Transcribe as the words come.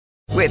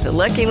With the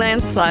Lucky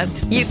Land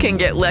Slots, you can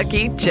get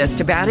lucky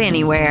just about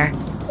anywhere.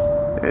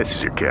 This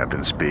is your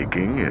captain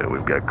speaking.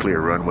 We've got clear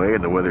runway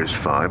and the weather's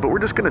fine, but we're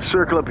just going to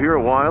circle up here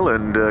a while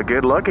and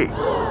get lucky.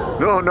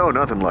 No,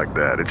 nothing like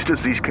that. It's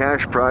just these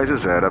cash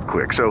prizes add up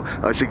quick. So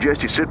I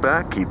suggest you sit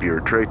back, keep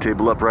your tray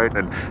table upright,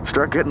 and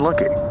start getting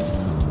lucky.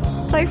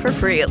 Play for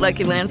free at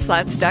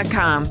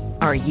LuckyLandSlots.com.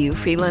 Are you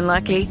feeling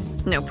lucky?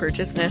 No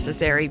purchase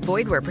necessary.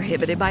 Void where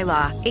prohibited by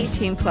law.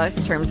 18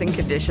 plus terms and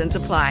conditions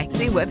apply.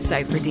 See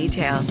website for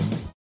details.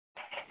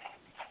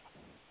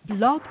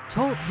 Blog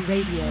Talk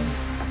Radio.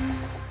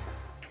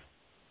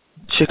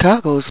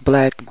 Chicago's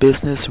Black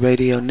Business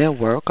Radio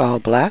Network, all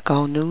black,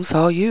 all news,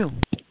 all you.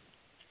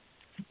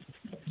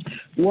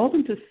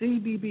 Welcome to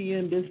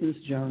CBBN Business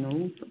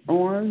Journals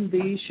on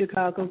the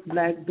Chicago's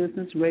Black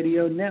Business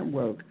Radio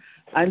Network.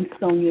 I'm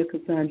Sonia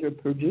Cassandra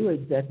Perdue,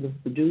 executive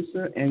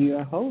producer, and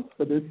your host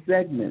for this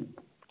segment.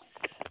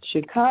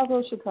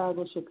 Chicago,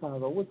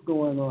 what's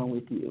going on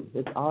with you?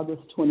 It's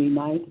August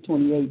 29th,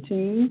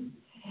 2018,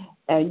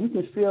 and you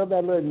can feel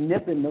that little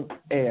nip in the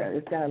air.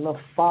 It's got a little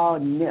fall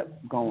nip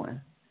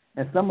going.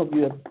 And some of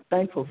you are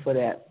thankful for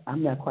that.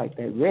 I'm not quite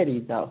that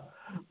ready, though.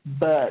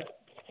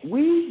 But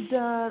we've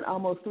done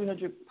almost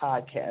 300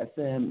 podcasts,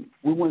 and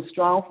we went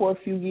strong for a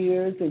few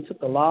years and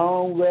took a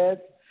long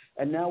rest,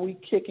 and now we're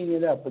kicking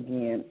it up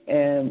again.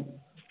 And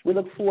we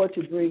look forward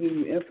to bringing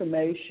you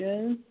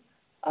information,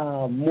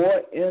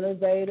 more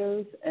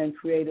innovators and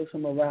creators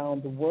from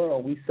around the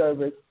world. We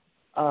service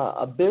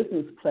a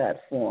business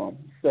platform,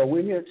 so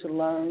we're here to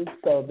learn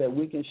so that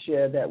we can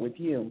share that with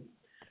you.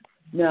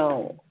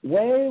 Now,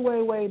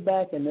 way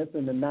back in the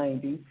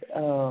 90s,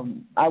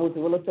 I was a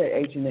real estate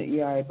agent at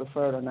ERA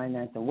Preferred on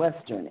 99th and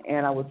Western,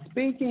 and I was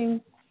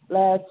speaking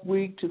last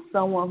week to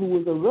someone who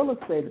was a real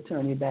estate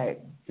attorney back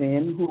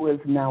then who is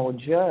now a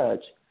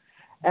judge.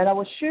 And I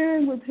was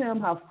sharing with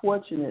him how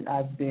fortunate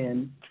I've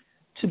been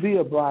to be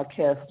a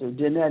broadcaster.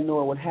 Did not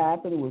know it would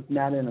happen. It was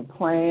not in a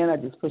plan. I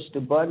just pushed the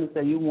button and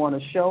said, "You want a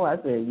show?" I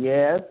said,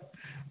 "Yes."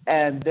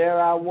 And there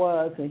I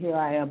was, and here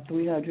I am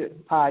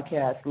 300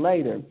 podcasts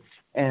later.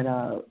 And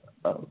a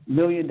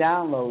million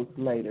downloads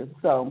later.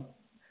 So,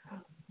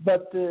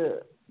 but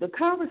the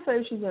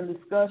conversations and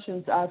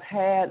discussions I've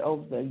had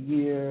over the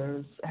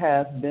years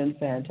have been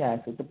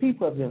fantastic. The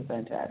people have been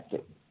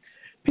fantastic.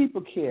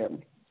 People care,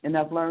 and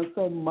I've learned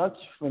so much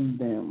from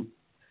them.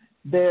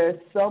 There's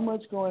so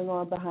much going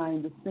on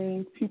behind the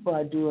scenes. People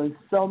are doing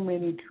so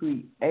many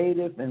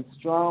creative and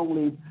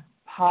strongly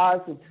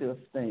positive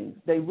things.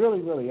 They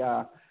really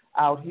are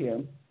out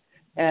here.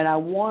 And I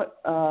want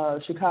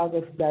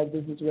Chicago's Black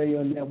Business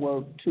Radio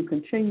Network to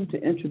continue to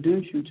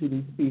introduce you to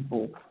these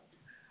people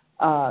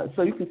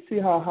so you can see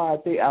how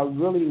hard they are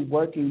really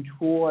working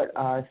toward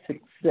our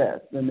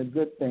success and the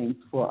good things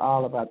for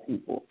all of our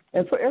people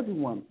and for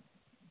everyone.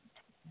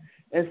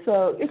 And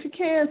so if you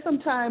can,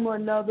 sometime or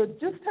another,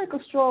 just take a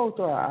stroll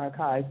through our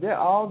archives. They're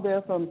all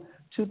there from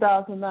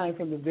 2009,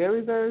 from the very,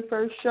 very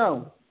first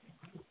show.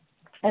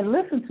 And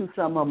listen to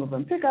some of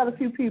them. Pick out a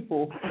few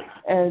people,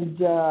 and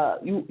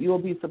you'll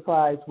be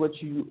surprised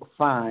what you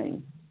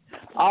find.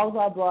 All of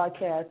our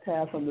broadcasts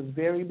have, from the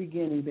very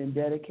beginning, been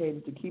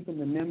dedicated to keeping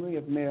the memory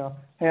of Mayor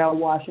Harold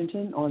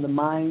Washington on the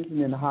minds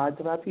and in the hearts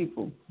of our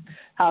people.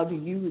 How do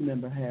you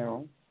remember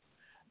Harold?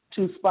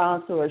 To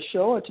sponsor a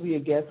show or to be a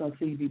guest on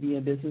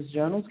CBBN Business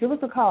Journals, give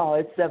us a call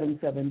at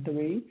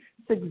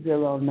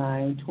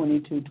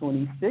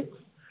 773-609-2226.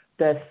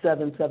 That's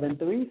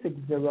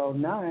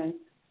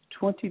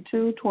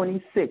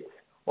 773-609-2226,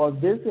 or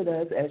visit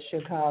us at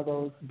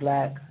Chicago's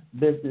Black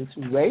Business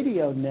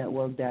Radio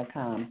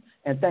Network.com.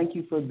 And thank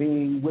you for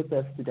being with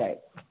us today.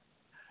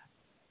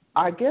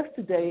 Our guest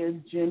today is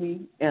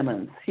Jimi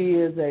Emmons. He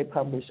is a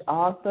published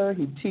author.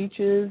 He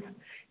teaches.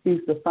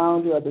 He's the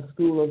founder of the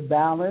School of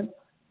Balance.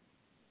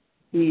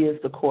 He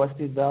is the course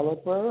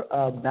developer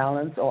of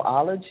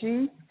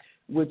Balance-ologist,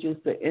 which is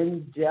the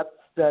in-depth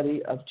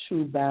study of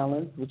true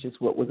balance, which is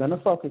what we're going to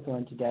focus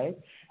on today.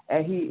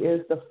 And he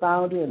is the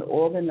founder and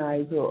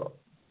organizer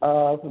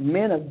of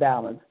Men of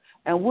Balance.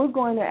 And we're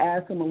going to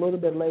ask him a little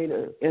bit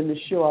later in the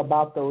show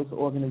about those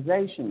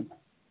organizations.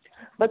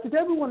 But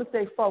today we want to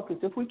stay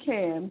focused, if we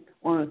can,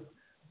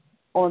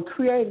 on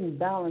creating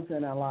balance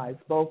in our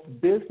lives, both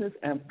business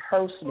and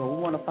personal.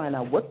 We want to find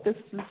out what this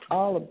is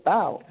all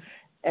about.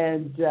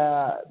 And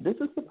this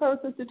is the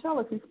person to tell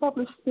us. He's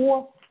published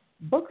 4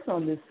 books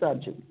on this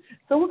subject.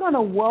 So we're going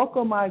to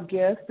welcome our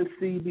guest to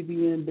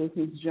CBBN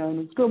Business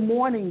Journals. Good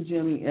morning,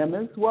 Jimi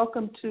Emmons.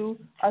 Welcome to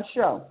our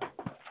show.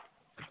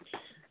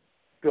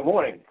 Good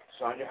morning,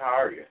 Sonia. How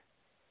are you?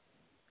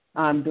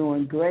 I'm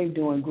doing great.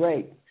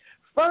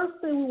 First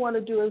thing we want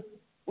to do is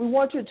we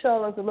want you to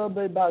tell us a little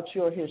bit about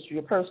your history,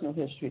 your personal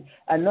history.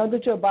 I know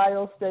that your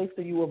bio states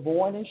that you were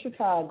born in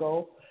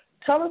Chicago.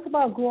 Tell us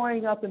about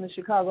growing up in the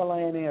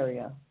Chicagoland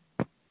area.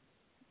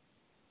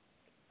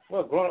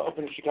 Well, growing up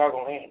in the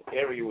Chicagoland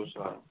area was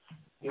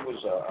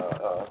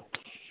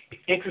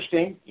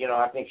interesting. You know,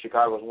 I think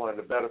Chicago is one of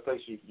the better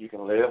places you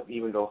can live,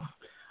 even though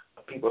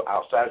people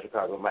outside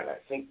Chicago might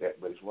not think that,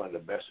 but it's one of the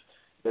best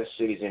best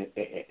cities in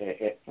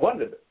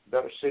one of the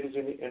better cities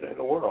in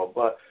the world.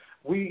 But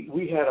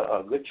we had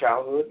a good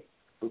childhood.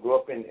 We grew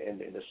up in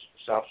the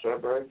south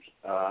suburbs.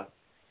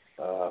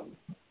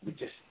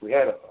 We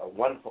had a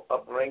wonderful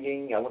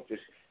upbringing. I went to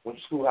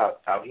school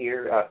out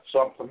here, so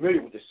I'm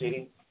familiar with the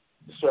city,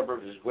 the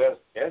suburbs as well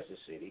as the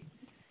city,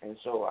 and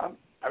so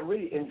I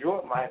really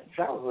enjoyed my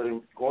childhood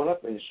and growing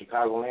up in the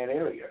Chicagoland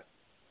area.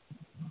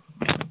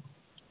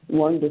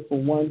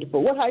 Wonderful,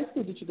 wonderful. What high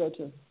school did you go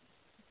to?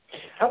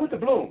 I went to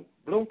Bloom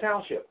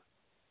Township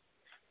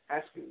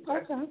High School.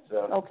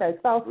 Okay.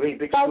 That's, South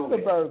school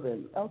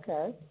suburban. There.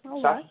 Okay.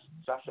 All South, right.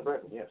 South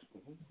suburban, yes.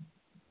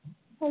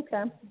 Mm-hmm.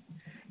 Okay.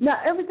 Now,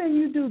 everything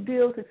you do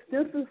deals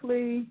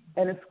extensively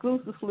and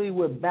exclusively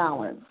with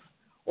balance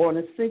or on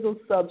a single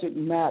subject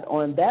matter,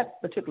 on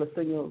that particular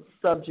single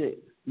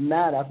subject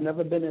matter. I've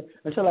never been in,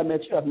 until I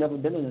met you, I've never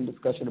been in a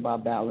discussion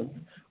about balance,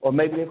 or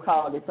maybe they've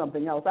called it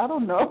something else. I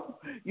don't know.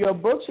 Your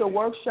books, your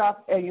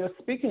workshop, and your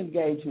speaking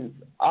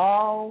engagements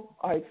all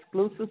are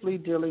exclusively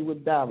dealing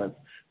with balance.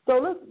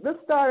 So let's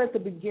start at the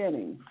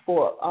beginning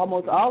for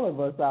almost all of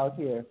us out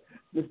here,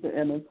 Mr.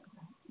 Emmons.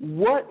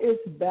 What is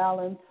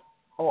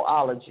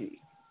balance-ology?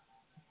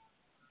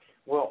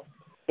 Well,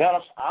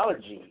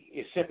 balance-ology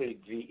is simply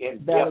the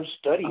in-depth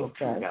study of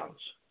true balance.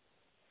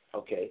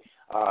 Okay,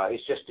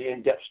 it's just the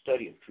in-depth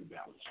study of true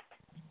balance.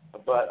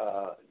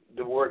 But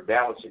the word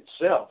balance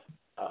itself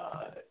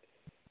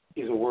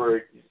is a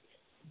word.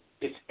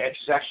 It's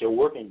actually a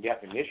working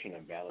definition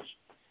of balance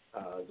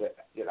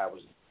that I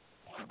was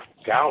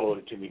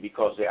downloaded to me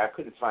because I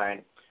couldn't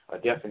find a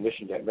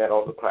definition that met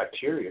all the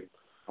criteria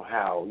of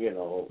how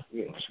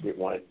Spirit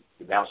wanted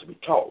the balance to be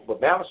taught.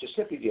 But balance is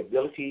simply the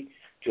ability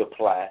to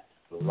apply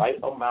the right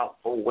amount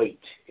of weight,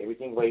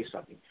 everything weighs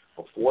something,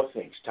 for four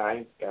things: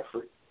 time,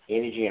 effort,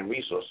 energy, and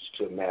resources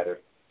to a matter,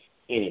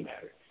 any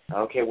matter. I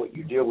don't care what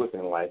you deal with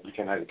in life, you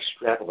cannot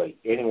extrapolate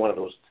any one of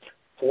those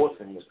four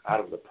things out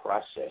of the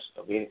process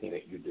of anything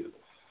that you do.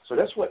 So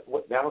that's what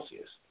balance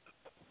is.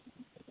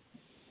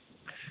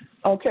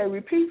 Okay,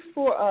 repeat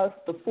for us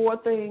the four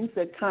things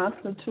that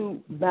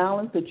constitute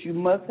balance that you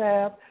must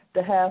have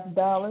to have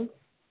balance.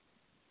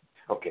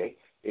 Okay,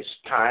 it's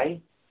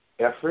time,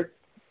 effort,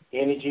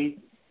 energy,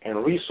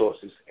 and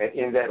resources, and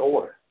in that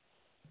order.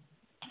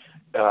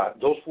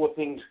 Those four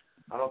things,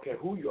 I don't care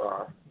who you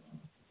are,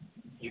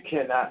 you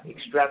cannot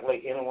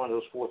extrapolate any one of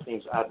those four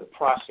things out of the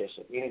process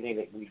of anything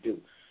that we do.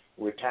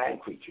 We're time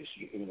creatures.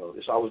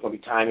 There's always going to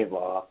be time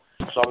involved.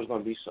 There's always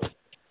going to be some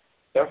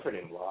effort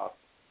involved,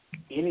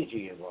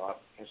 energy involved,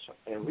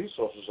 and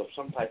resources of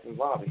some type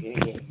involved in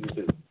anything that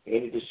you do,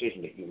 any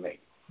decision that you make.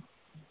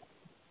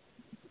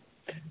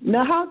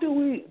 Now, how do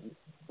we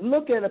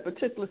look at a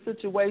particular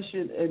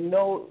situation and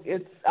know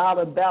it's out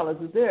of balance?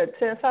 Is there a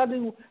test? How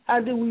do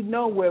we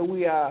know where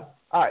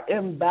our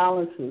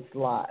imbalances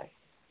lie?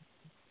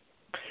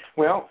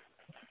 Well,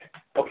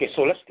 okay,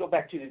 so let's go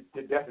back to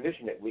the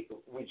definition that we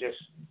just,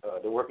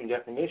 the working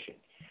definition.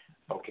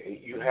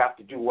 Okay, you have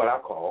to do what I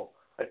call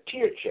a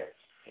tier check.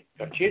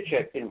 A tier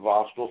check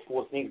involves those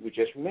four things we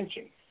just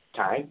mentioned: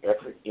 time,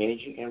 effort,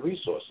 energy, and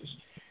resources.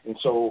 And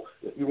so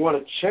if you want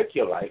to check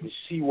your life and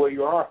see where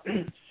you are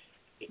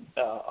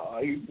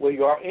where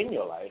you are in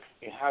your life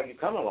and how you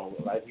come along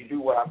with life, you do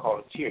what I call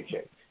a tier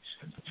check.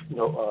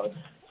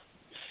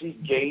 See,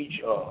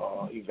 gauge,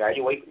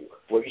 evaluate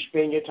where you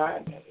spend your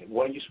time at.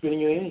 What are you spending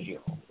your energy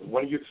on?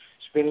 What are you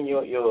spending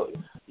your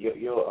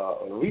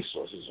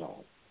resources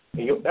on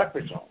and your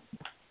efforts on?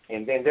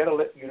 And then that'll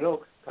let you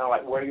know kind of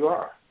like where you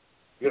are,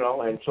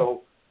 And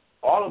so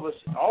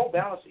all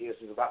balance is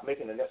about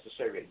making the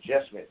necessary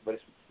adjustment, but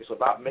it's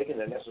about making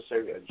the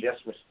necessary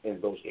adjustments in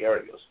those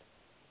areas.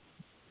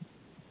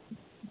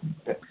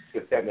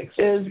 If that makes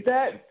sense. Is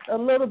that a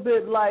little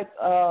bit like,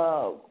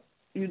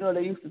 they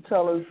used to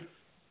tell us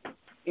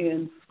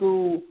in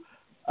school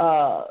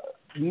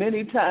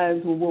many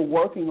times when we're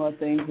working on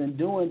things and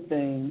doing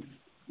things,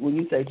 when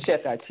you say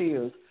check our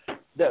tiers,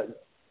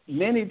 that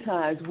many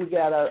times we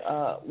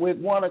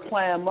want to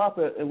climb up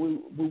and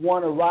we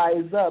want to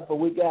rise up, but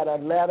we got our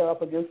ladder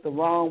up against the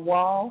wrong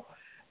wall.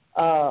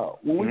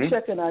 When we're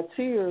checking our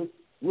tiers,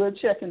 we're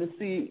checking to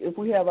see if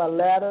we have our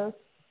ladder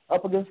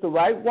up against the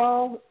right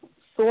wall,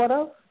 sort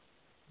of.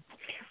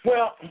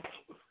 Well,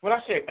 when I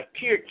say a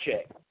tier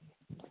check,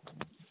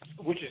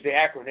 which is the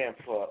acronym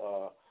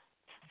for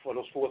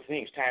those four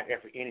things: time,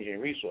 effort, energy,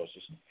 and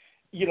resources.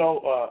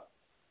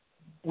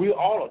 We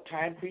all are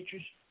time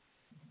creatures,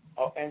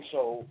 and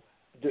so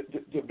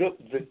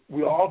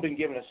we've all been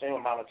given the same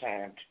amount of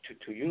time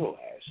to utilize,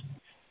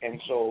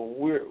 and so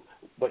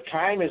but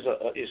time is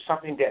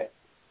something that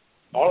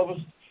all of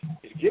us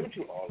is given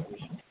to all of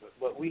us,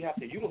 but we have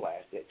to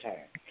utilize that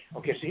time.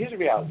 Okay, so here's the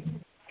reality.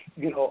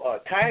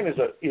 Time is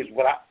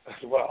what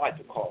I like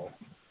to call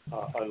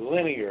a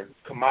linear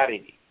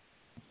commodity.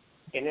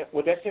 And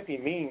what that simply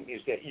means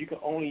is that it can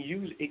only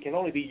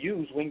be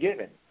used when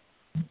given.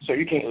 So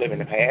you can't live in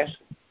the past.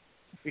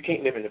 You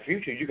can't live in the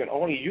future. You can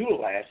only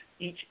utilize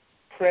each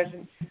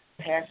present,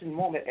 passing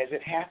moment as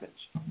it happens.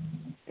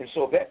 And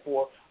so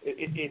therefore,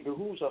 it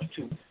behooves us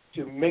to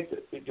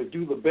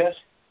do the best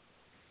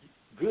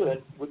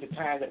good with the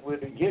time that we've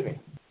been given.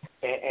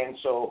 And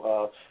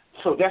so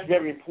that's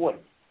very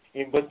important.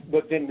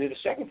 But then the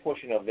second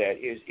portion of that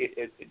is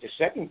the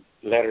second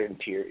letter in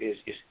tier is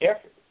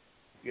effort.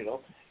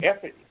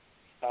 Effort,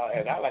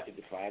 as I like to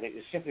define it,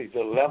 is simply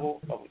the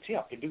level of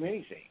attempt to do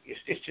anything.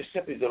 It's just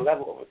simply the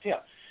level of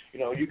attempt.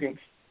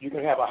 You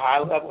can have a high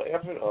level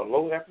effort, or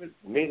low effort,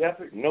 mid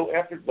effort, no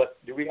effort. But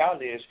the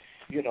reality is,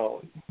 you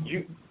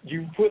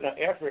put an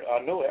effort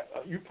or no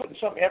effort, you put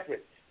some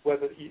effort,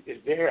 whether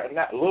it's there or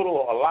not, little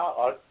or a lot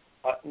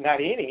or not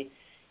any,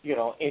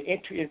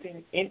 into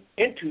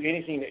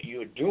anything that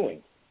you're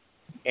doing.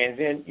 And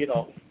then,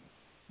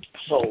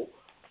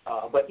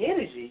 but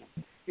energy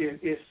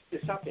is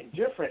something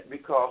different,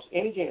 because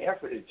energy and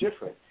effort is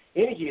different.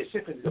 Energy is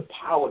simply the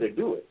power to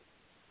do it,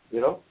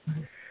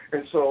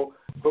 And so,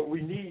 but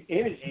we need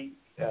energy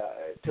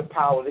to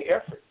power the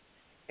effort.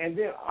 And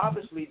then,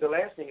 obviously, the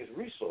last thing is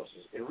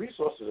resources. And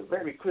resources are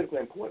very critically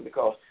important,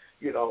 because,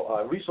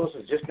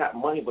 resources is just not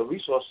money, but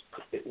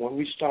when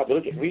we start to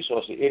look at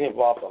resources, it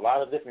involves a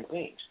lot of different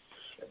things.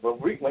 But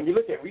when you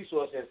look at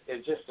resources,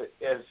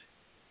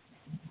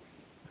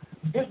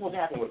 here's what's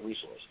happening with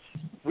resources.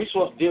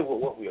 Resources deal with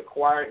what we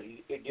acquire.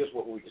 It deals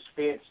with what we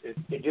dispense.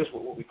 It deals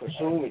with what we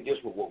consume. It deals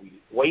with what we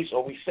waste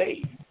or we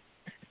save.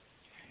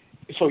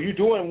 So you're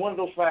doing one of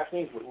those 5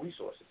 things with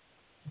resources.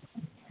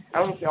 I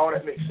don't know if all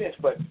that makes sense,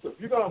 but if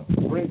you're going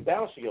to bring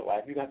balance to your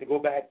life, you have to go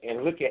back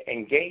and look at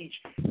and gauge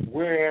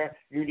where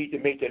you need to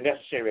make the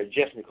necessary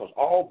adjustment, because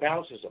all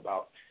balance is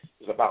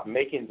about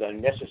making the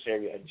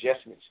necessary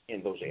adjustments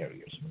in those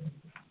areas.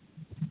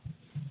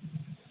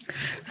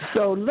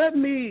 So let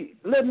me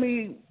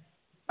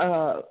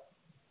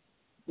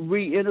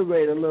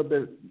reiterate a little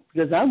bit,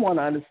 because I want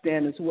to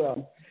understand as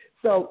well.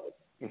 So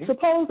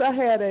suppose I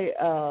had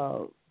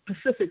a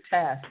specific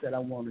task that I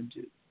want to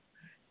do.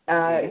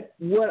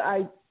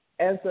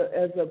 As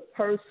a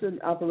person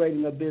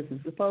operating a business,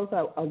 suppose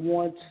I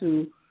want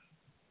to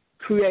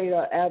create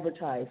an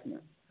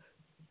advertisement.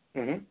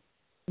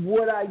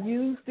 Would I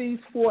use these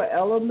 4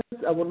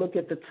 elements? I would look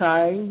at the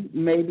time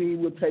maybe it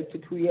would take to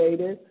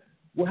create it,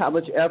 how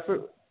much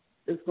effort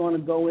is going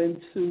to go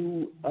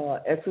into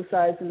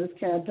exercising this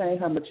campaign,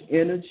 how much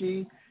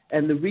energy,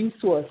 and the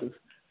resources.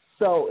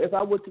 So if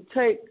I were to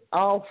take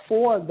all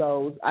 4 of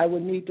those, I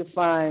would need to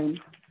find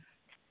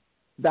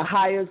the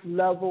highest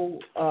level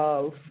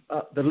of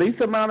the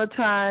least amount of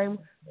time,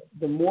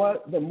 the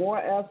more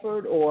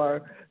effort,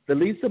 or the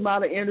least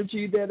amount of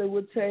energy that it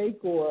would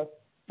take, or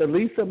the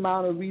least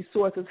amount of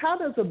resources. How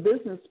does a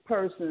business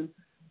person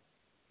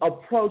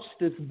approach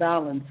this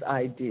balance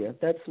idea?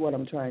 That's what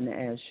I'm trying to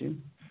ask you.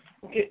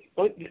 Okay,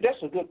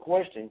 that's a good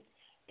question,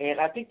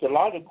 and I think the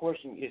larger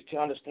question is to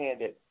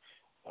understand that.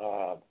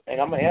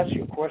 And I'm going to ask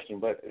you a question,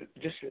 but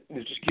just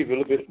give you a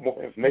little bit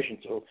more information,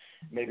 so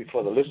maybe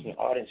for the listening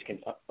audience can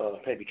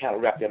maybe kind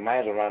of wrap their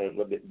minds around it a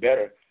little bit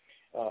better.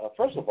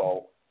 First of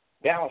all,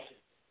 balance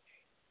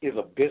is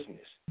a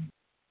business,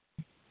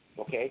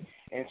 okay?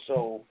 And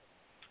so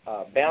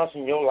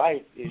balancing your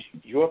life is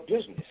your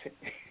business,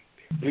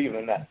 believe it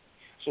or not.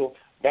 So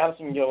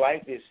balancing your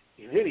life is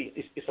really,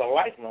 it's a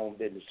lifelong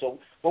business. So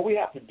what we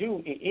have to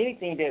do in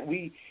anything that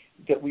we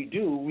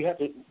do, we have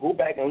to go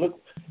back and look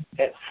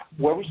at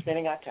where we're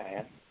spending our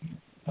time,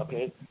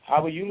 okay?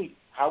 How are you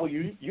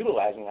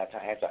utilizing our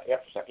time, our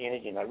efforts, our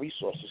energy, and our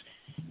resources?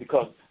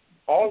 Because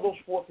all of those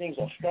 4 things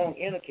are strong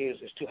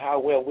indicators as to how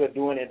well we're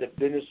doing in the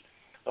business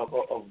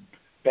of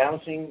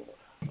balancing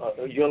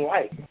your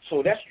life.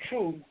 So that's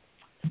true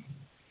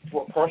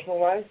for personal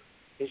life.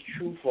 It's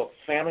true for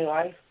family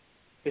life.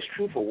 It's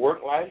true for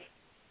work life.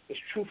 It's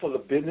true for the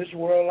business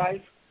world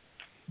life.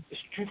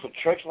 It's true for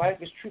church life.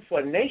 It's true for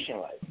a nation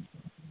life.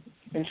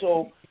 And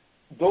so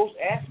those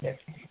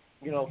aspects,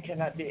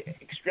 cannot be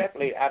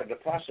extrapolated out of the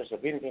process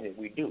of anything that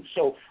we do.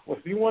 So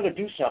if you want to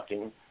do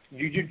something,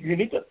 you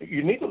need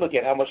to look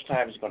at how much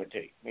time it's going to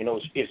take.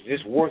 Is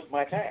this worth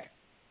my time?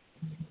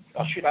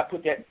 Or should I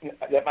put that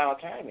amount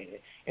of time in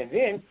it? And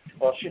then,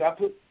 or should I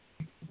put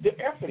the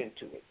effort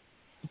into it?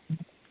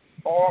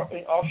 Or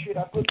should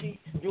I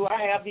do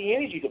I have the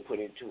energy to put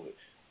into it?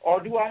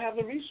 Or do I have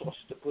the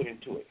resources to put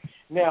into it?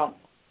 Now,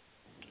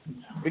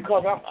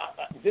 because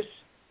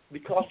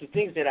the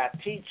things that I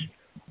teach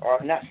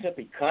are not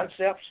simply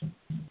concepts,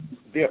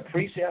 they're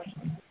precepts,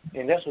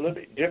 and that's a little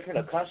bit different.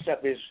 A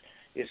concept is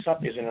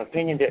an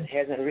opinion that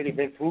hasn't really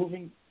been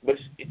proven, but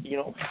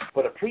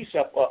but a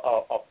precept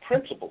are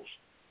principles.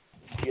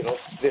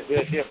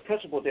 They're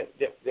principles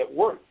that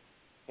work.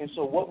 And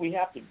so what we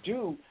have to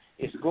do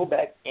is go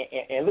back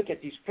and look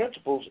at these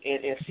principles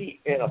and see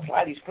and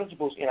apply these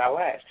principles in our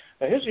lives.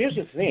 Now, here's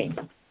the thing.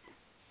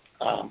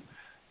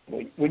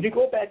 When you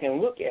go back and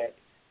look at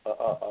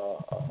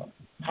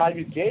how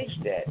you gauge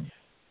that,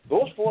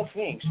 those 4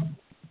 things,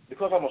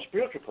 because I'm a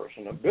spiritual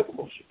person, a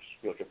biblical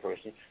spiritual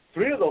person,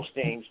 3 of those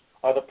things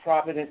are the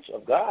providence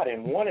of God,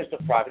 and 1 is the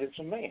providence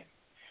of man.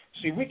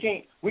 See, we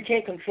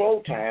can't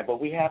control time,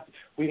 but we have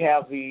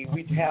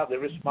the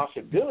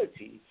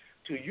responsibility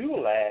to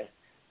utilize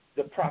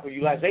the proper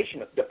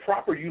utilization of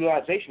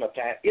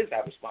time is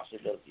our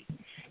responsibility.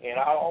 And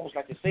I always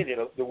like to say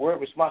that the word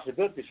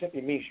responsibility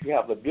simply means you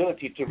have the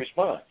ability to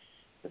respond.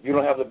 If you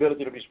don't have the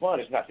ability to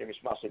respond, it's not your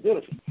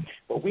responsibility.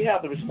 But we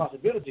have the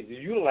responsibility to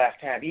utilize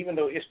time, even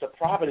though it's the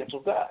providence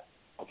of God.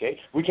 Okay?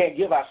 We can't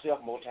give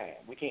ourselves more time.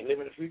 We can't live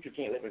in the future. We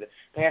can't live in the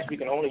past. We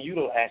can only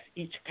utilize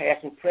each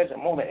past and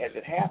present moment as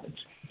it happens.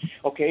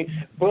 Okay?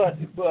 But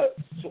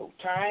so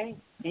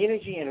time,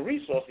 energy, and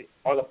resources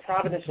are the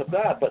providence of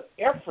God, but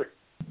effort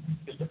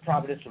is the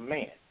providence of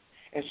man.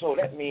 And so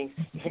that means,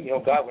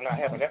 God will not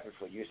have an effort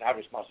for you. It's our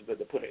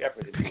responsibility to put an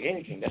effort into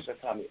anything. That's the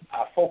time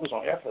I focus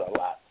on effort a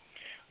lot,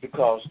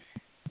 because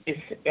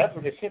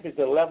effort is simply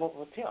the level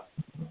of attempt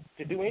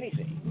to do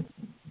anything.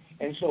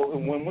 And so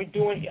when we're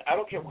doing, I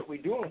don't care what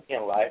we're doing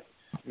in life,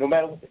 no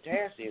matter what the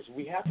task is,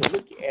 we have to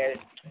look at it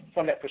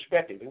from that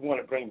perspective. We want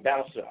to bring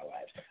balance to our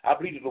lives. I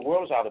believe that the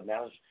world is out of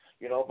balance,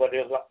 but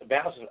there's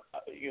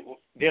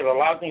a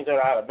lot of things that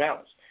are out of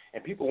balance.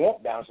 And people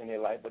want balance in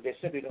their life, but they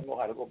simply don't know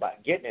how to go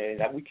about getting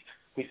it. And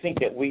we think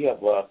that we have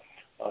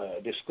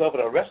discovered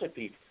a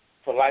recipe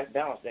for life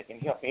balance that can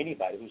help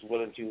anybody who's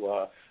willing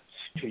to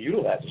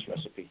utilize this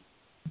recipe.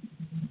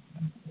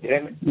 Did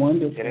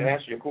that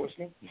answer your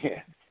question?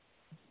 Yeah.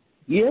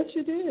 Yes,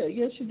 you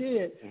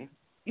did. Mm-hmm.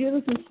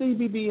 This is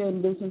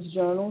CBBN Business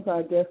Journals.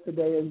 Our guest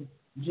today is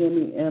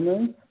Jimi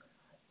Emmons,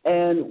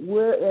 and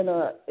we're in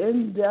an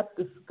in-depth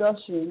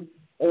discussion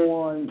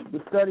on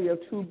the study of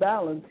true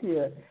balance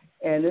here.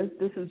 And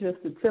this is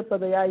just the tip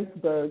of the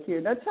iceberg here.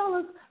 Now, tell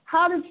us,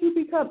 how did you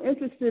become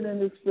interested in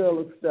this field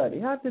of study?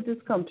 How did this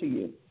come to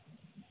you?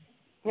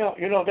 Well,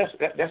 that's a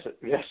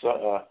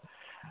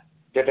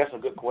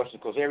good question,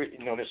 because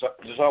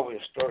there's always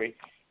a story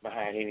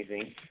behind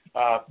anything.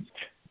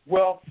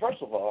 Well,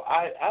 first of all,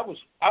 I was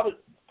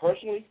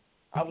personally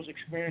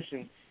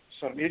experiencing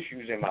some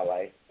issues in my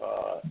life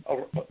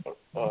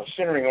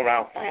centering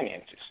around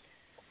finances.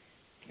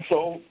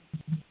 So,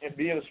 and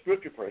being a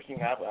spiritual person,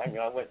 I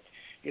went.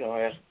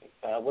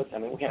 What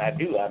can I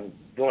do? I'm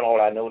doing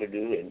all I know to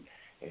do,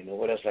 and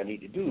what else I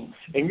need to do.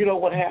 And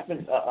what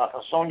happened,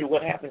 Sonia?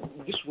 What happened?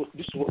 This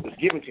is what was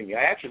given to me.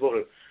 I actually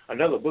wrote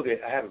another book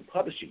that I haven't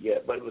published it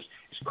yet, but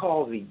it's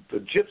called the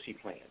Gypsy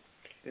Plan.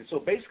 And so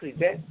basically,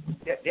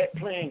 that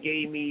plan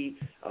gave me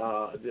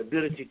the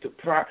ability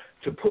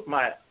to put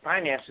my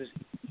finances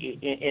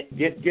and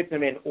get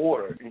them in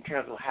order in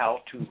terms of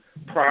how to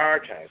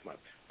prioritize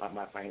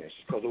my finances.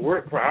 Because the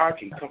word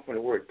priority comes from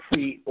the word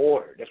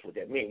pre-order. That's what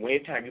that means.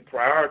 Anytime you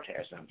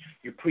prioritize something,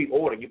 you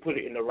pre-order, you put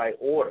it in the right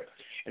order.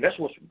 And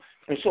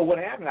so what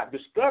happened, I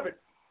discovered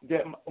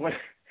that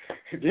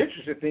the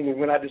interesting thing is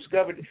when I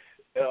discovered,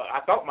 I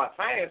thought my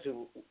finances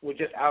were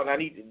just out and I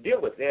needed to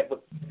deal with that.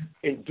 But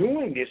in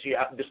doing this here,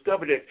 I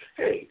discovered that,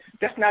 hey,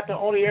 that's not the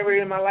only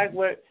area in my life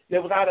where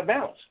that was out of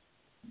balance.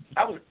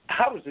 I was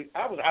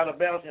out of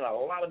balance in a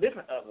lot of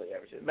different other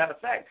areas. As a matter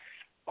of fact,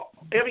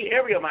 every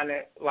area of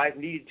my life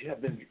needed to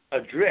have been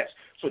addressed.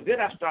 So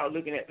then I started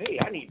looking at, hey,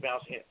 I need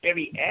balance in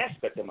every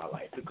aspect of my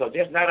life, because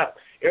there's not an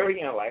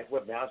area in life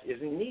where balance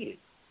isn't needed.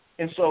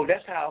 And so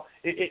that's how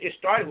it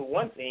started with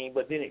one thing,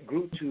 but then it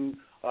grew to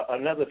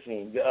another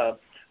thing.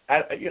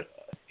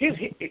 This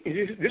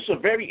is a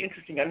very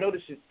interesting. I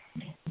noticed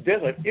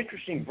there's an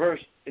interesting verse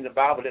in the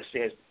Bible that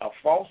says, "A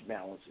false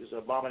balance is an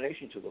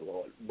abomination to the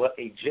Lord, but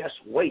a just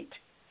weight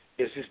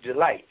is His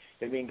delight."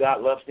 I mean,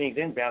 God loves things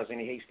in balance and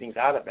He hates things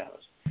out of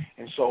balance.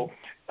 And so,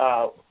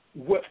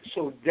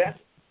 so that's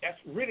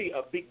really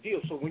a big deal.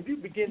 So when you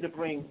begin to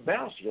bring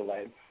balance to your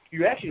life,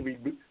 you actually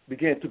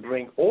begin to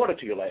bring order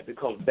to your life,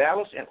 because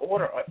balance and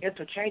order are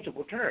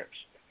interchangeable terms.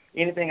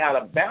 Anything out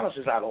of balance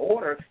is out of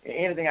order, and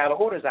anything out of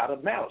order is out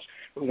of balance.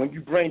 But when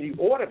you bring the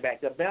order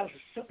back, the balance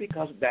simply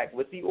comes back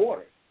with the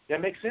order.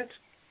 That makes sense?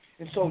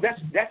 And so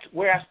that's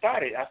where I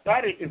started. I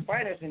started in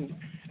finance and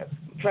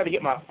trying to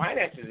get my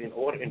finances in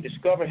order and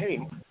discover, hey,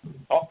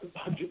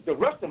 the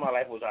rest of my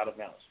life was out of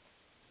balance.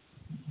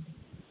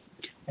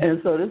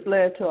 And so this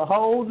led to a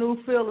whole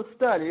new field of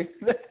study.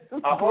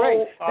 A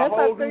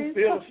whole new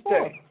field of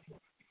study.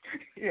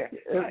 Yeah,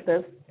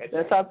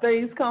 that's how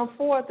things come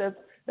forth.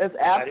 That's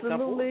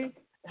absolutely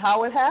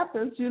how it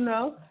happens,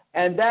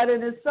 and that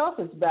in itself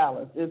is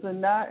balance,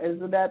 isn't that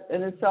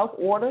in itself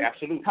order?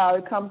 Absolutely. How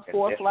it comes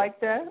forth like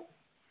that?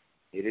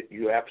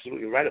 You're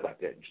absolutely right about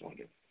that,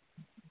 Sonia.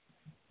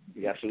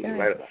 You're absolutely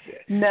right about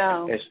that.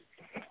 Now,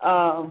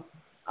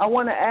 I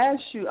want to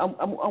ask you,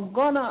 I'm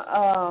going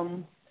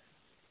to,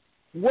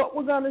 what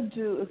we're going to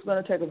do is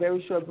going to take a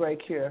very short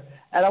break here,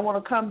 and I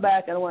want to come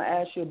back and I want to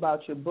ask you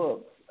about your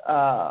books.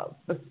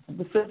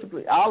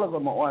 Specifically, all of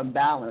them are on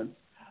balance.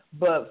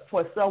 But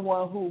for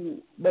someone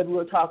who, maybe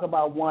we'll talk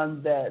about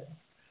one that,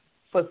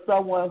 for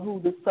someone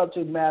who the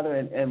subject matter,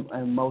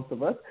 and most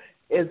of us,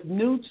 is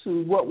new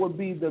to, what would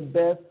be the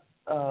best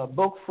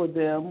book for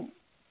them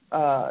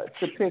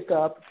to pick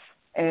up,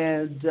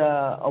 and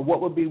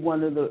what would be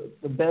one of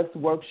the best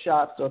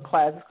workshops or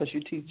classes, because you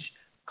teach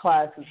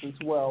classes as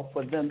well,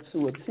 for them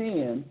to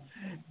attend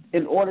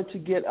in order to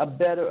get a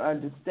better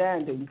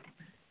understanding.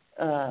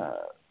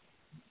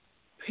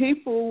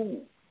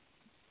 People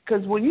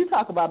because when you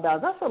talk about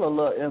balance, I feel a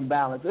little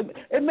imbalanced.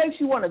 It makes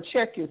you want to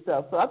check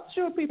yourself. So I'm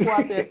sure people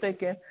out there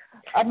thinking,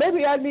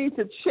 maybe I need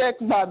to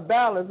check my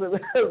balance,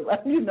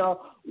 what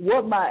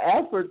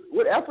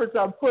efforts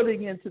I'm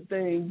putting into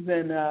things,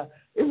 and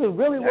is it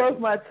really worth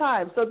my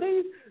time? So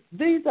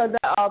these are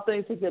not all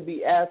things that can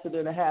be answered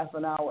in a half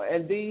an hour,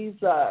 and these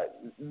are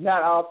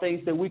not all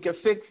things that we can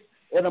fix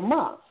in a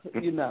month.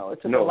 It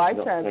took a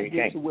lifetime to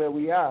get to where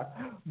we are.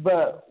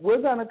 But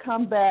we're going to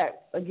come back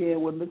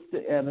again with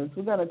Mr. Emmons.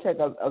 We're going to take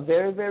a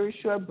very, very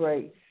short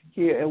break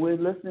here, and you're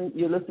listening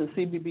to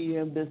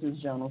CBBN Business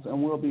Journals,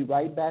 and we'll be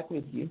right back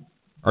with you.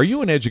 Are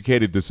you an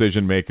educated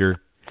decision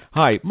maker?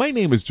 Hi, my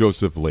name is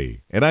Joseph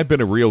Lee, and I've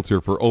been a realtor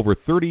for over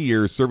 30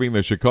 years serving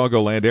the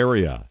Chicagoland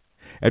area.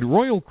 At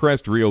Royal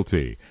Crest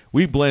Realty,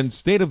 we blend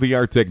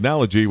state-of-the-art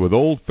technology with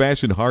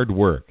old-fashioned hard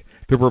work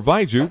to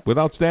provide you with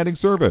outstanding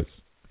service.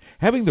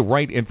 Having the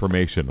right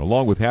information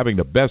along with having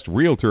the best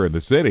realtor in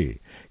the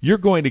city, you're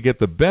going to get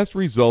the best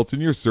results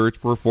in your search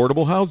for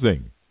affordable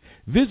housing.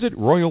 Visit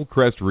Royal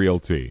Crest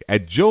Realty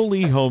at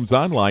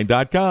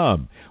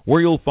JoLeeHomesOnline.com,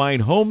 where you'll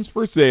find homes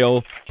for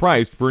sale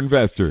priced for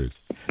investors.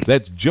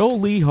 That's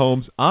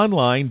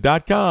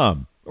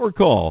JoLeeHomesOnline.com, or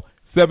call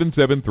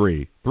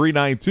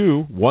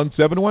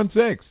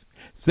 773-392-1716.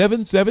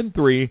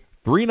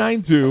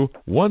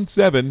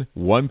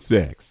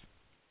 773-392-1716.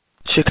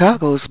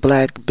 Chicago's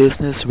Black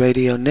Business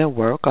Radio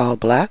Network, all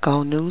black,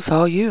 all news,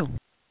 all you.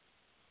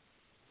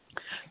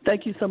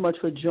 Thank you so much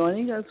for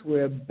joining us.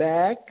 We're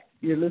back.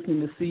 You're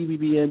listening to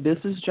CBBN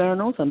Business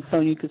Journals. I'm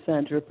Sonia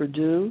Cassandra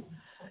Perdue,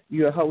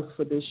 your host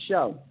for this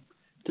show.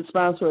 To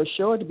sponsor a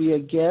show or to be a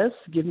guest,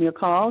 give me a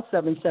call,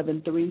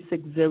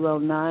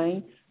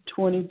 773-609-2226,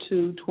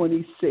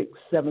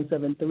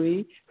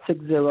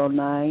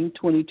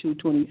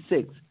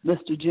 773-609-2226.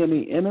 Mr.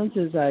 Jimi Emmons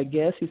is our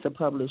guest. He's a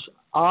published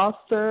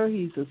author.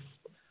 He's a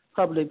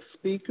public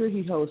speaker.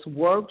 He hosts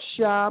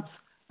workshops.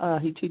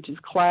 He teaches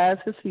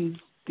classes. He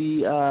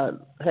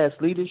has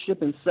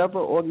leadership in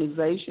several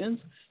organizations.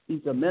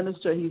 He's a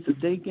minister. He's a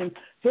deacon.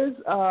 His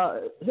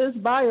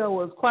bio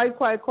was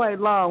quite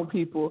long,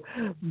 people.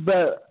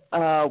 But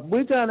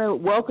we're gonna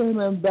welcome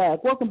him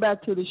back. Welcome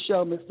back to the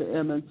show, Mr.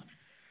 Emmons.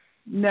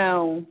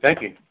 Now,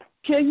 thank you.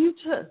 Can you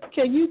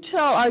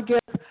tell our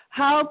guests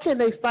how can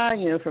they find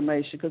your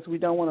information? Because we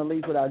don't want to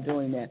leave without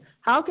doing that.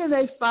 How can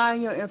they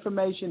find your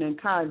information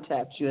and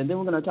contact you? And then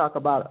we're going to talk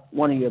about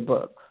one of your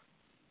books.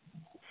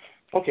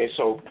 Okay,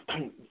 so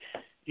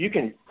you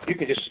could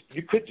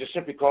just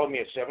simply call me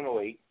at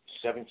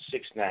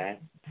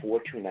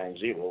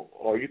 708-769-4290,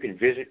 or you can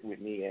visit with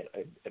me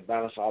at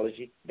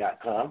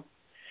Balance-ologist.com.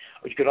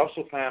 Or you could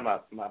also find my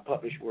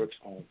published works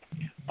on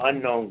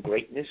unknown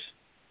greatness.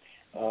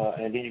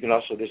 And then you can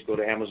also just go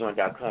to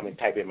Amazon.com and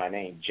type in my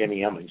name,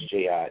 Jimi Emmons,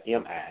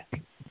 JIMIEMMONS.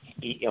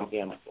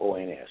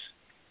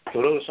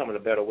 So those are some of the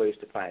better ways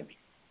to find me.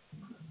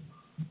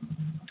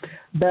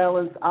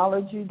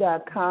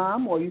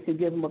 Balance-ologist.com, or you can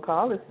give them a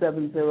call at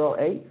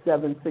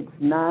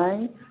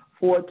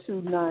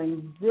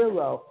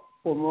 708-769-4290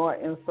 for more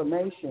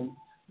information.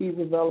 He's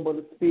available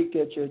to speak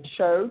at your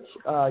church,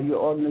 your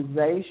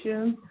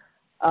organization,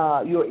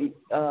 your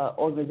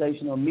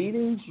organizational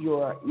meetings,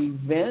 your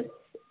events.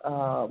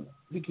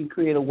 He can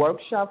create a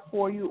workshop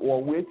for you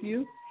or with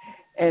you.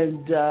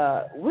 And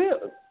we're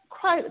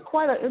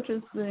quite an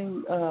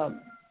interesting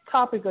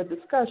topic of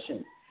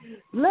discussion.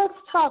 Let's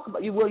talk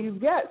about you. Well, you've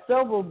got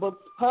several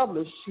books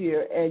published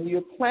here, and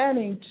you're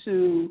planning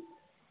to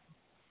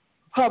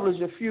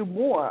publish a few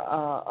more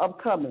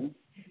upcoming.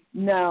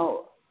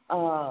 Now,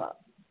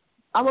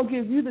 I'm going to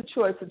give you the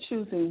choice of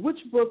choosing which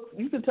book.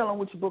 You can tell them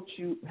which books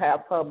you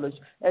have published,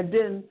 and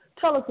then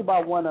tell us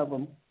about one of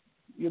them,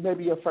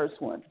 maybe your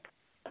first one.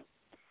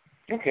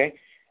 Okay.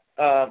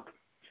 I've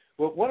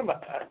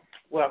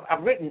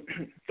written.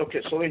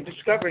 Okay, so in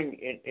discovering,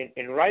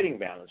 in writing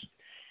balance,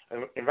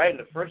 in writing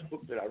the first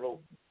book that I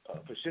wrote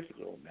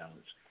specifically on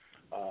balance,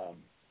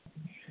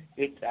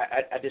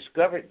 I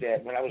discovered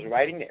that when I was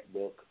writing that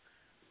book,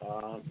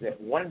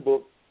 that one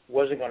book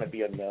wasn't going to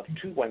be enough,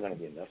 two wasn't going to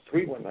be enough,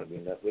 three wasn't going to be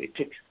enough, but it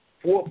took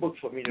 4 books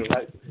for me to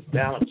write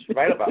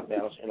about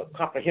balance in a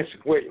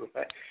comprehensive way,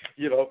 right?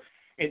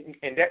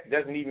 And that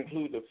doesn't even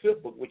include the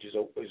 5th book, which is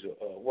a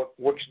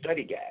work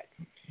study guide.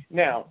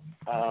 Now,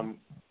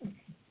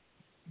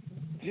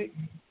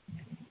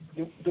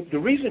 the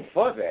reason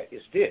for that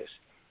is this: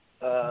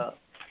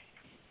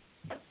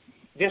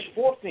 there's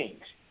 4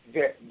 things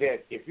that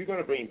if you're going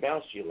to bring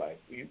balance to your life,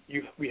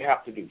 we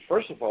have to do.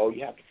 First of all,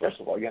 you have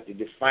to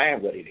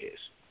define what it is.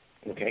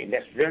 Okay, and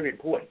that's very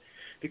important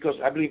because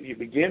I believe if you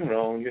begin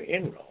wrong, you're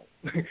in wrong.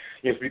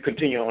 If we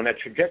continue on that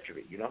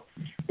trajectory,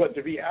 But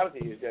the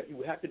reality is that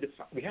we have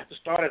to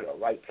start at the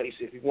right place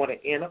if we want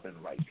to end up in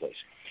the right place.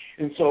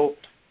 And so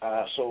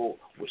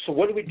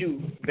what do we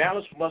do?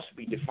 Balance must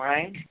be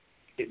defined,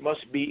 it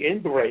must be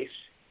embraced,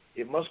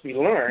 it must be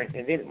learned,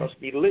 and then it must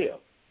be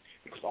lived.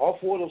 Because all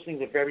 4 of those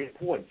things are very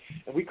important.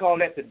 And we call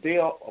that the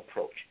Dale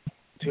approach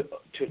to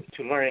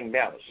learning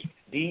balance.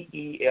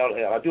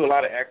 DELL. I do a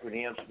lot of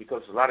acronyms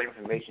because it's a lot of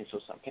information, so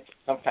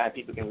sometimes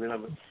people can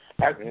remember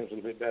acronyms a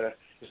little bit better.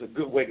 It's a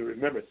good way to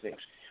remember things.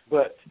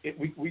 But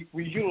we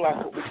utilize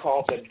what we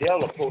call the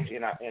DELL approach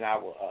in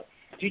our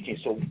teaching.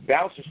 So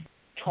balance is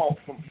taught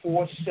from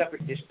 4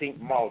 separate distinct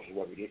models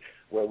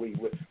where we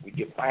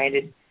define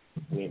it,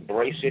 we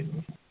embrace it,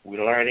 we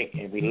learn it,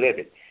 and we live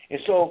it. And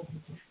so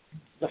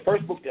the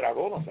first book that I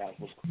wrote on balance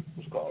was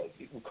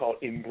called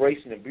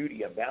Embracing the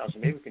Beauty of Balance,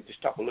 and maybe we can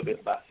just talk a little bit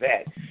about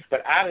that.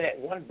 But out of that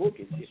one book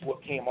is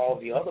what came all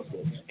the other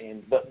books,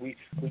 but we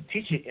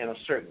teach it in a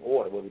certain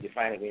order where we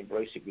define it, we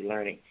embrace it, we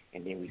learn it,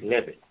 and then we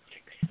live it.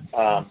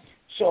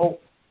 So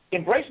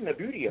Embracing the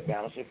Beauty of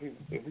Balance, if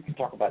we can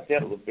talk about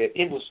that a little bit,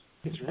 it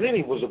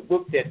really was a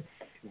book that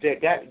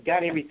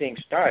got everything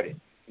started,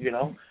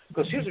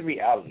 because here's the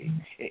reality.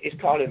 It's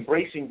called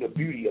Embracing the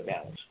Beauty of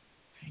Balance.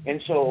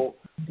 And so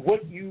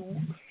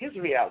here's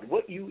the reality.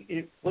 What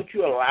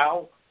you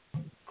allow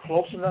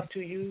close enough to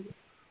you,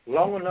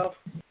 long enough,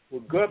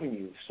 will govern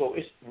you. So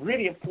it's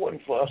really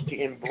important for us to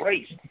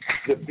embrace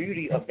the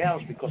beauty of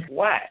balance, because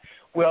why?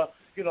 Well,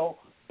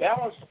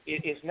 balance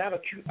is not a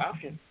cute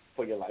option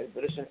for your life,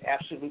 but it's an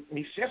absolute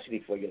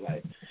necessity for your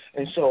life.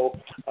 And so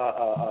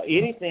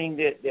anything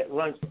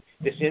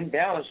that's in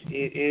balance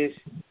is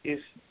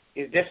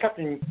there's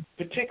something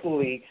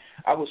particularly,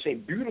 I would say,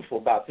 beautiful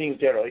about things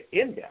that are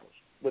in balance.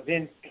 But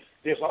then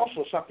there's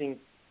also something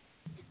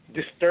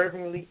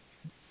disturbingly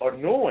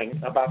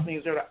annoying about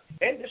things that are,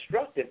 and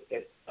destructive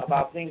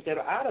about things that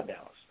are out of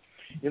balance.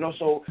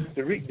 So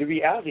the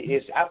reality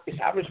is it's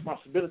our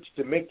responsibility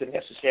to make the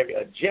necessary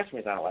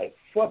adjustments in our life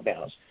for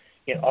balance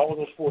in all of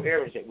those 4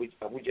 areas that we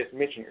just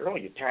mentioned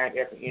earlier: time,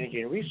 effort,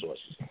 energy, and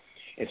resources.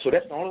 And so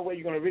that's the only way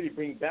you're going to really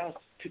bring balance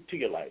to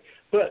your life.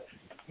 But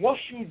when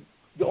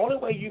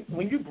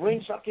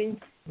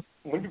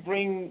you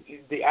bring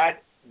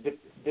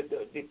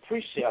the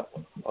precept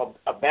of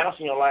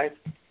balancing your life,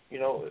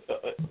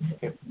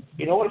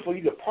 in order for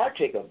you to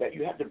partake of that,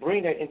 you have to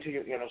bring that into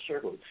your inner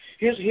circle.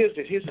 Here's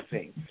the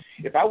thing.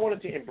 If I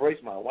wanted to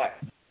embrace my wife,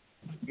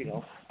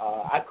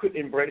 I couldn't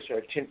embrace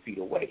her 10 feet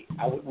away.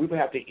 We would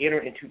have to enter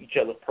into each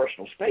other's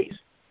personal space.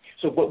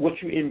 So, but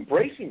what you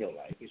embrace in your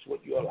life is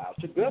what you allow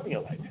to govern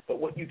your life. But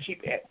what you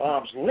keep at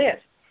arm's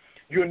length,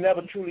 you'll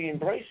never truly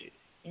embrace it.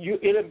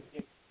 It'll be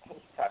in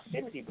close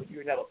proximity, but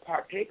you'll never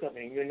partake of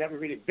it, and you'll never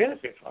really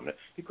benefit from it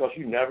because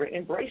you never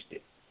embraced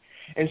it.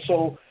 And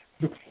so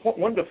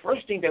one of the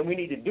first things that we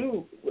need to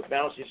do with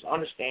balance is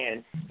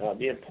understand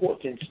the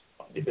importance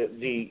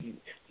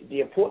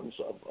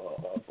of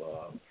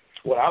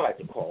what I like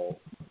to call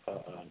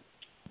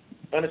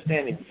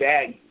understanding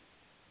value.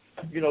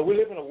 We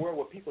live in a world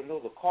where people know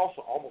the cost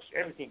of almost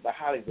everything, but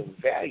highly the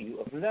value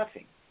of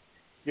nothing.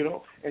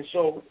 And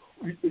so,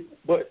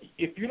 but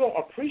if you don't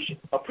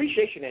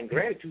appreciation and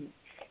gratitude,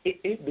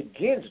 it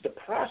begins the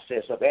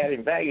process of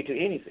adding value to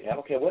anything. I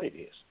don't care what it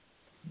is.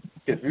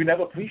 If you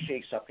never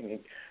appreciate something,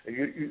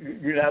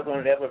 you're not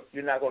going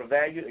to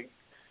value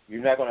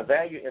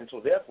it, and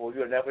so therefore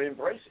you'll never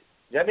embrace it.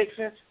 Does that make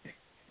sense?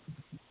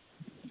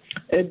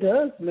 It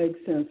does make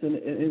sense, and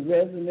it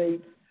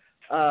resonates.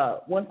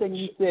 One thing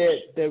you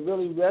said that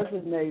really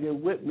resonated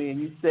with me, and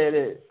you said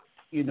it,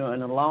 in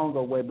a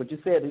longer way, but you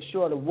said it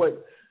short of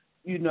what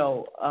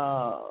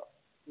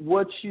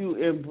you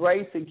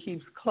embrace and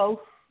keeps close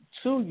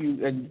to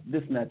you, and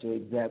this is not your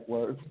exact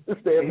words,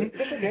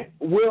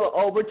 will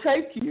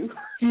overtake you,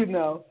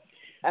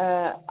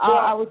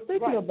 I was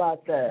thinking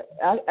about that,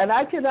 and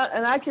I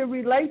can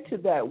relate to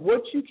that.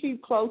 What you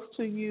keep close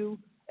to you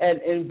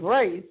and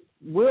embrace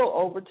will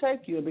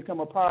overtake you and become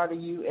a part of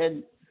you,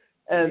 and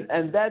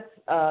that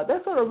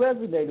sort of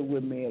resonated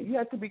with me. You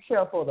have to be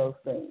careful of those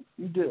things.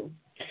 You do.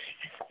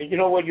 You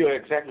know what? You're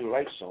exactly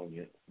right,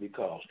 Sonia,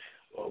 because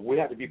we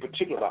have to be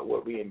particular about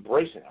what we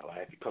embrace in our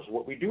life, because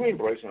what we do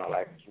embrace in our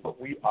life is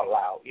what we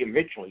allow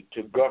eventually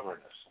to govern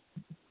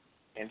us.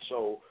 And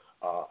so,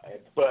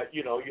 but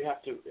you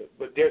have to.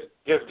 But there's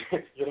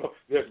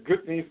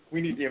good things. We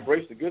need to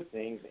embrace the good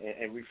things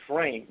and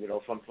refrain,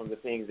 from the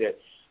things that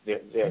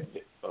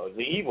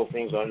the evil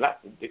things are not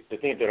the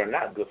things that are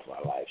not good for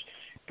our lives.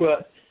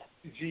 But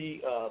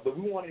but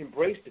we want to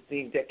embrace the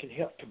things that can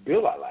help to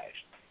build our lives,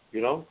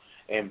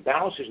 And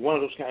balance is one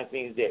of those kind of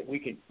things that we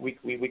can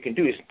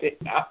do.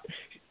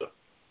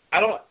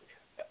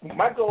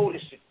 My goal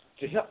is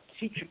to help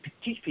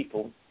teach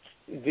people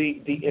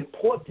the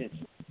importance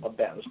of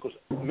balance, because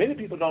many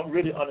people don't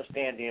really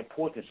understand the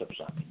importance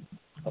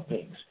of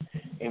things,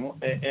 and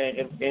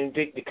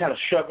they kind of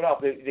shrug it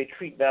off. They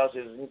treat balance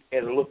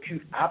as a little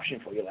cute option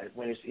for your life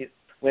when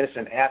it's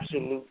an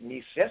absolute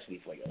necessity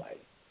for your life,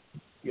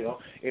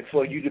 and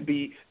for you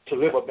to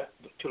live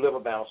a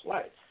balanced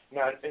life.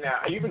 Now,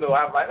 even though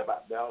I write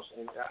about balance,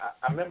 and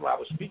I remember I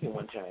was speaking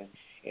one time,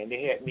 and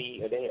they had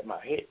my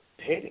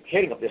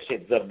heading up there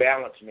said, "The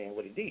Balance Man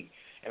with a D."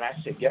 And I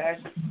said, guys,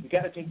 you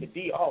got to take the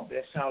D off.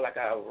 That sounds like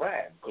I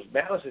arrived, because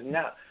balance is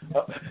not,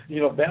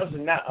 balance is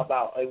not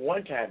about a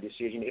one-time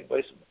decision.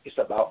 It's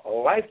about a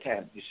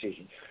lifetime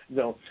decision.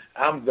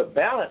 I'm the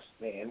balance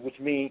man, which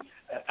means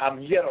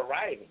I'm yet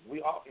arriving.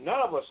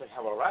 None of us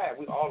have arrived.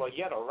 We all are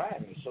yet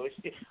arriving. So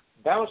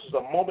balance is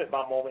a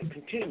moment-by-moment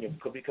continuum,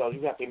 because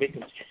you have to make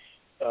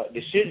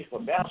decisions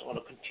for balance on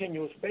a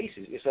continuous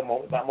basis. It's a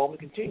moment-by-moment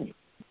continuum.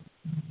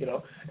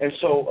 And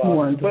so,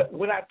 but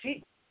when I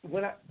teach, go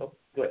ahead.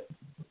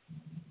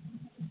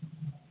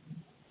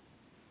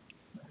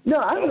 No,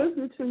 I'm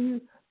listening to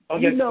you.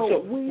 Okay,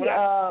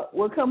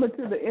 we're coming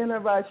to the end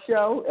of our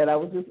show, and I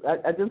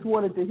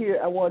wanted to hear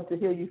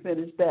you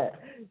finish that.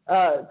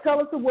 Tell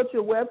us what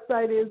your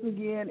website is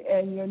again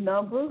and your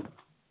number.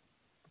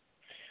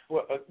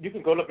 Well, you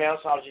can go to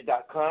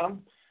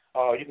Balance-ologist.com.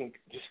 You can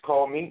just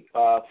call me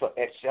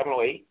at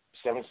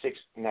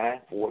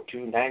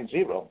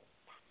 708-769-4290.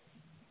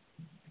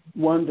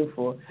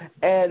 Wonderful.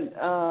 And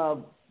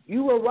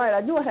you were right.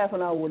 I knew a half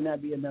an hour would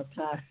not be enough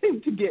time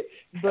to get,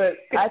 but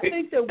I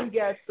think that we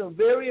got some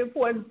very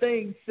important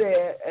things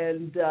said,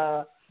 and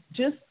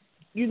just,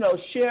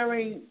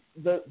 sharing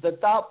the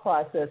thought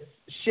process,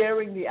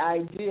 sharing the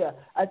idea.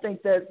 I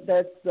think that's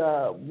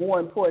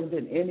more important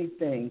than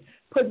anything.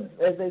 Putting,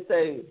 as they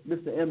say,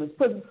 Mr. Emmons,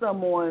 putting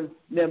someone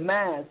in their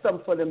mind,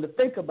 something for them to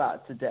think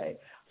about today.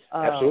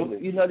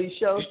 Absolutely. These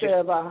shows stay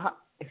in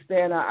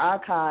our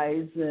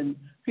archives, and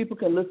people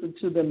can listen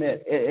to them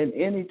at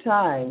any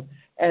time.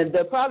 And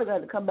they're probably going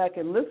to come back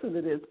and listen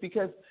to this,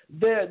 because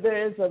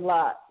there is a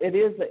lot. It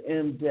is an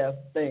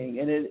in-depth thing,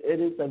 and it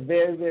is a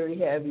very, very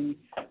heavy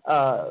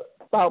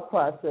thought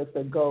process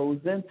that goes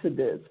into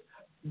this.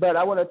 But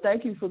I want to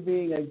thank you for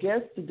being a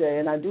guest today,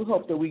 and I do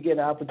hope that we get an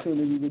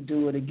opportunity to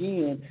do it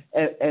again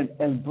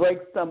and break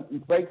some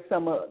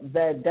of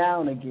that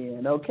down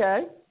again.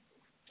 Okay?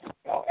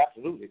 Oh,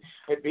 absolutely.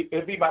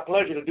 It'd be my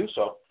pleasure to do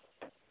so.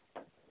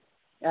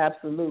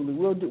 Absolutely,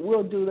 we'll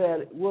do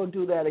that. We'll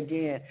do that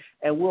again,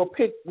 and we'll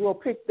pick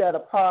that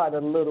apart a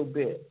little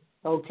bit.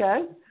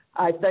 Okay.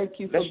 I thank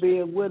you for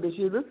being with us.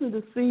 You listen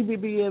to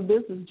CBBN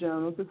Business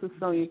Journal. This is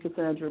Sonia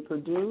Cassandra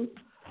Perdue,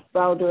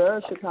 founder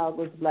of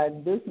Chicago's Black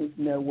Business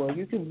Network.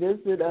 You can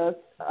visit us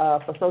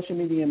for social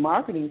media and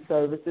marketing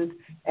services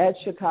at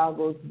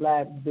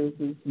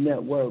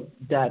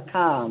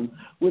chicagosblackbusinessnetwork.com.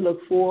 We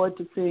look forward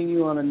to seeing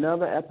you on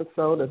another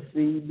episode of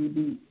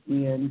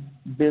CBBN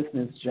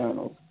Business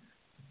Journals.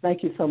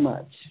 Thank you so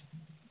much.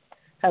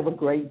 Have a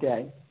great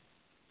day.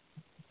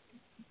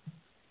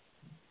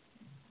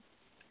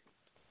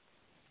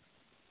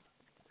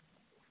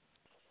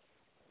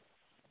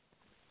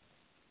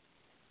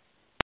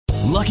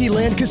 Lucky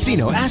Land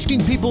Casino,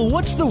 asking people,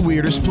 what's the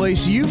weirdest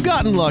place you've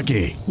gotten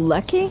lucky?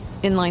 Lucky?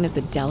 In line at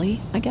the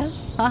deli, I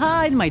guess?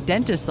 Aha, in my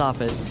dentist's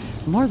office.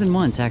 More than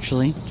once,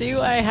 actually.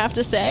 Do I have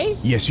to say?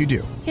 Yes, you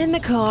do. In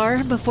the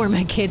car before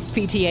my kids'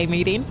 PTA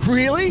meeting.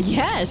 Really?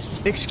 Yes.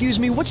 Excuse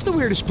me, what's the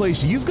weirdest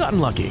place you've gotten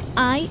lucky?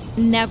 I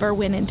never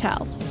win and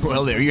tell.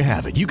 Well, there you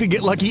have it. You can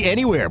get lucky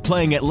anywhere,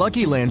 playing at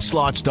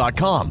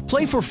LuckyLandSlots.com.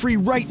 Play for free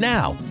right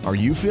now. Are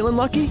you feeling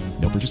lucky?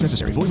 No purchase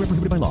necessary. Void where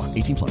prohibited by law.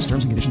 18+.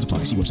 Terms and conditions apply.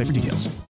 See website for details.